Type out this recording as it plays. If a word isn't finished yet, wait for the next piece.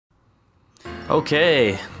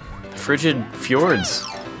Okay, Frigid Fjords.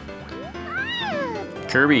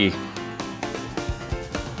 Kirby.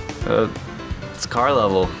 It's a car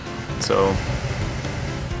level, so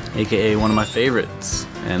AKA one of my favorites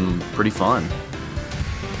and pretty fun.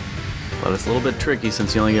 But it's a little bit tricky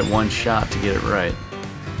since you only get one shot to get it right.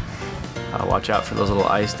 Watch out for those little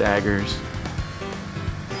ice daggers.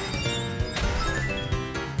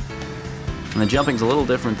 And the jumping's a little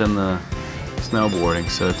different than the snowboarding,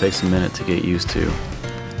 so it takes a minute to get used to.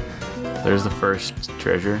 There's the first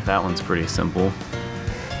treasure. That one's pretty simple.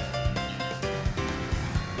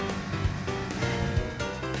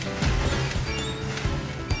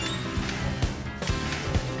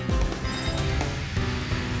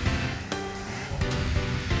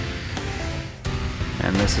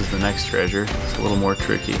 And this is the next treasure. It's a little more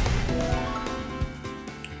tricky.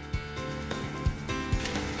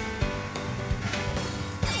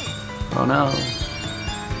 Oh no!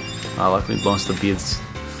 Luckily most of the beads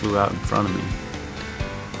flew out in front of me.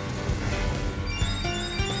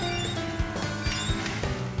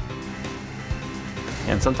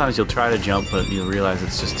 And sometimes you'll try to jump, but you'll realize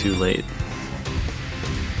it's just too late.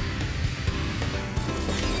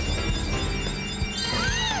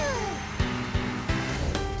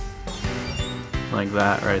 Like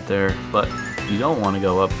that right there. But you don't want to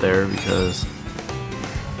go up there because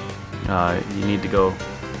you need to go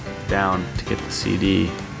down to get the CD.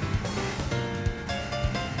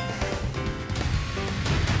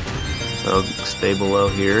 So stay below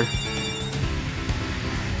here.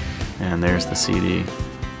 And there's the CD.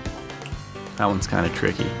 That one's kind of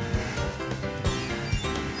tricky.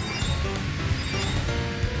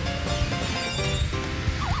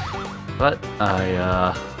 But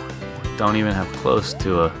I don't even have close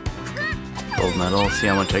to a gold medal. See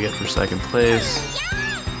how much I get for second place.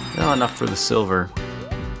 Not enough for the silver.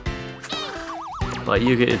 But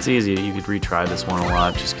it's easy. You could retry this one a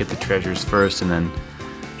lot. Just get the treasures first and then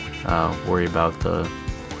worry about the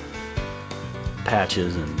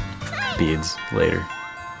patches and beads later.